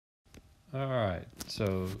All right,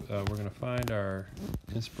 so we're going to find our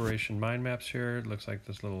inspiration mind maps here. It looks like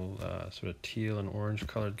this little sort of teal and orange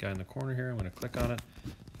colored guy in the corner here. I'm going to click on it.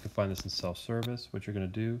 You can find this in self-service. What you're going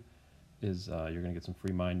to do is you're going to get some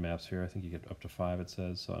free mind maps here. I think you get up to 5, it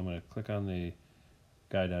says. So I'm going to click on the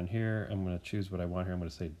guy down here. I'm going to choose what I want here. I'm going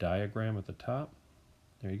to say diagram at the top.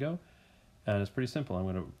 There you go. And it's pretty simple. I'm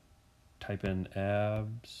going to type in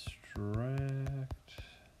abstract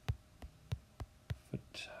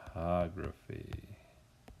photography.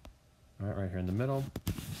 All right, right here in the middle.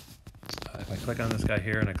 If I click on this guy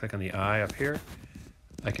here and I click on the eye up here,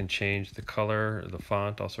 I can change the color, the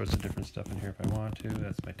font, all sorts of different stuff in here if I want to.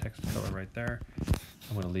 That's my text color right there.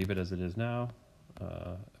 I'm going to leave it as it is now.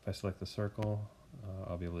 If I select the circle,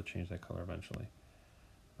 I'll be able to change that color eventually.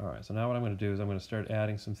 All right, so now what I'm going to do is I'm going to start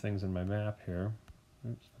adding some things in my map here.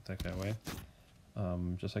 Oops, put that guy away.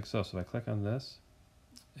 Just like so. So if I click on this,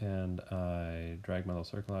 and I drag my little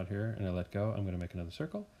circle out here and I let go, I'm going to make another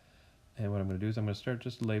circle. And what I'm going to do is I'm going to start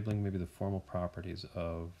just labeling maybe the formal properties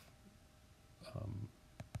of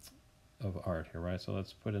art here, right? So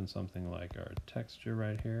let's put in something like our texture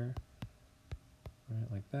right here, right,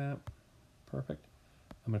 like that. Perfect.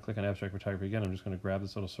 I'm going to click on abstract photography again. I'm just going to grab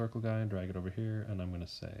this little circle guy and drag it over here, and I'm going to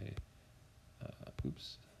say,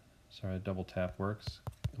 oops, sorry, double tap works.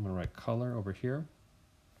 I'm going to write color over here.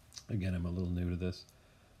 Again, I'm a little new to this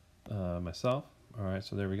myself. All right,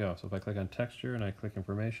 so there we go. So if I click on texture and I click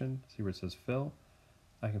information, see where it says fill,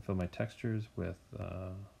 I can fill my textures with,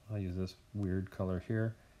 I'll use this weird color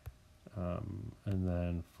here. And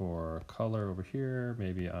then for color over here,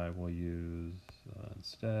 maybe I will use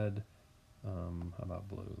instead, how about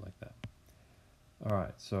blue, like that. All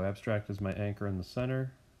right, so abstract is my anchor in the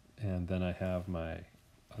center, and then I have my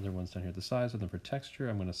other ones down here at the sides. And then for texture,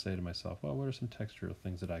 I'm going to say to myself, well, what are some textural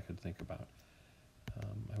things that I could think about?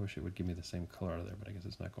 I wish it would give me the same color out of there, but I guess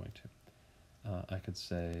it's not going to. I could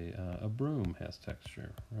say a broom has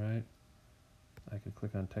texture, right? I could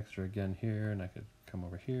click on texture again here, and I could come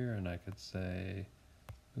over here, and I could say,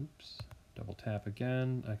 oops, double tap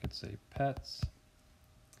again. I could say pets.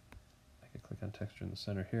 I could click on texture in the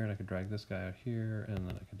center here, and I could drag this guy out here, and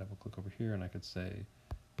then I could double click over here, and I could say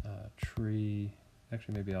tree.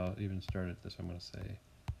 Actually, maybe I'll even start at this. I'm going to say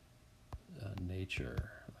nature,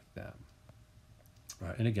 like that. All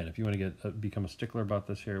right, and again, if you want to become a stickler about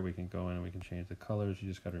this here, we can go in and we can change the colors. You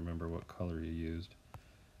just got to remember what color you used,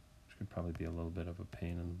 which could probably be a little bit of a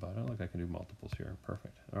pain in the butt. Oh, look, I can do multiples here.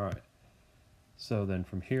 Perfect. All right. So then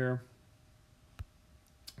from here,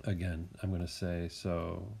 again, I'm going to say,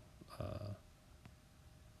 so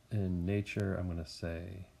in nature, I'm going to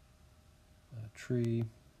say tree,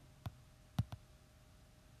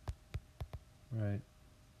 right?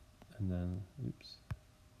 And then, oops.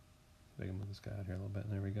 I can move this guy out here a little bit,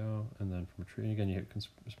 and there we go. And then from a tree, and again, you can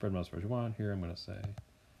spread mouse where you want. Here, I'm going to say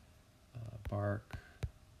bark.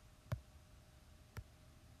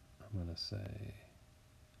 I'm going to say,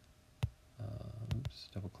 oops,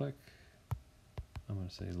 double click. I'm going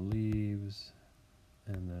to say leaves,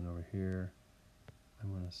 and then over here,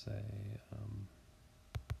 I'm going to say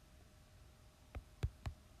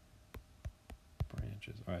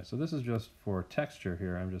branches. All right, so this is just for texture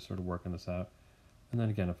here. I'm just sort of working this out. And then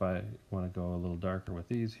again, if I want to go a little darker with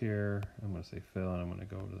these here, I'm going to say fill, and I'm going to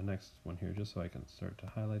go to the next one here just so I can start to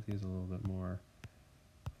highlight these a little bit more,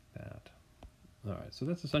 like that. All right, so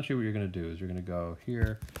that's essentially what you're going to do is you're going to go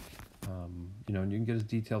here, you know, and you can get as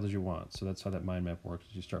detailed as you want. So that's how that mind map works.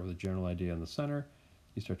 Is you start with a general idea in the center,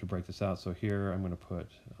 you start to break this out. So here I'm going to put,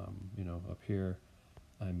 you know, up here,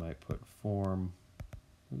 I might put form,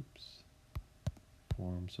 oops,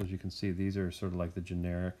 form. So as you can see, these are sort of like the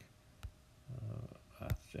generic,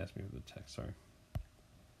 ask me with the text, sorry.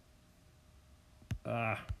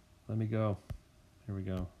 Let me go. Here we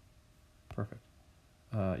go. Perfect.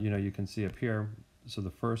 You know, you can see up here, so the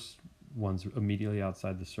first ones immediately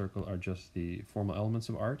outside the circle are just the formal elements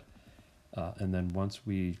of art. And then once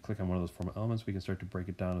we click on one of those formal elements, we can start to break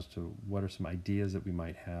it down as to what are some ideas that we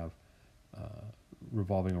might have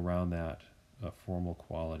revolving around that formal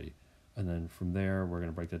quality. And then from there, we're going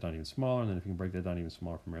to break that down even smaller. And then if you can break that down even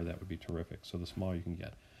smaller from there, that would be terrific. So the smaller you can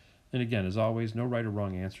get. And again, as always, no right or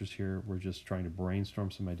wrong answers here. We're just trying to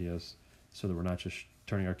brainstorm some ideas so that we're not just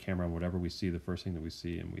turning our camera on whatever we see, the first thing that we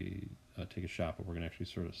see, and we take a shot, but we're going to actually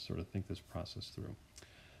sort of think this process through.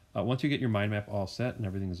 Once you get your mind map all set and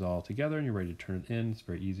everything is all together and you're ready to turn it in, it's a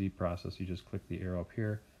very easy process. You just click the arrow up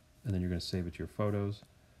here, and then you're going to save it to your photos,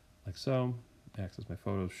 like so. Access my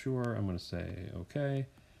photos, sure. I'm going to say OK.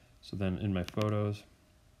 So then in my photos,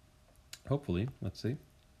 hopefully, let's see,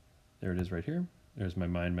 there it is right here. There's my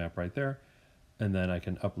mind map right there. And then I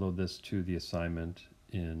can upload this to the assignment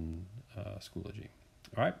in Schoology.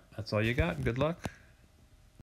 All right, that's all you got. Good luck.